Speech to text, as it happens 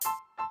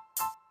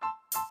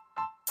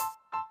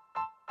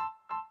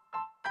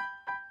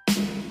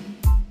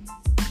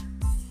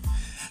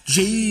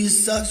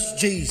Jesus,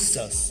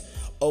 Jesus,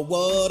 oh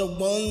what a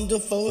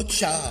wonderful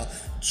child.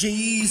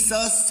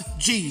 Jesus,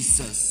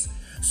 Jesus,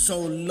 so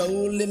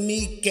lowly,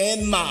 meek,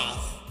 and mild.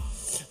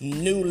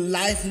 New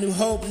life, new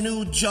hope,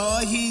 new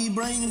joy he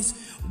brings.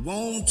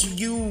 Won't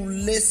you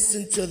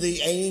listen to the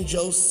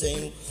angels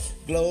sing?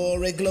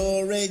 Glory,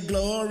 glory,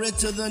 glory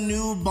to the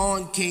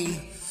newborn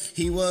King.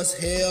 He was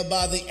held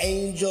by the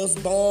angels,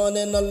 born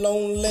in a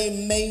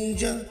lonely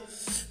manger.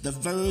 The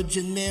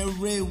Virgin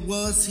Mary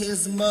was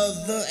his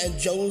mother, and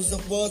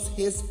Joseph was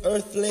his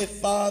earthly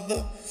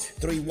father.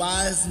 3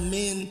 wise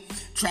men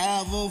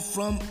traveled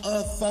from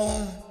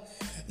afar.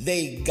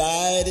 They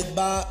guided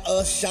by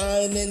a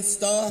shining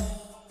star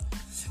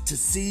to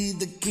see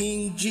the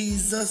King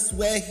Jesus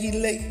where he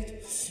lay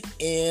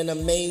in a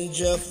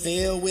manger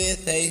filled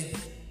with hay.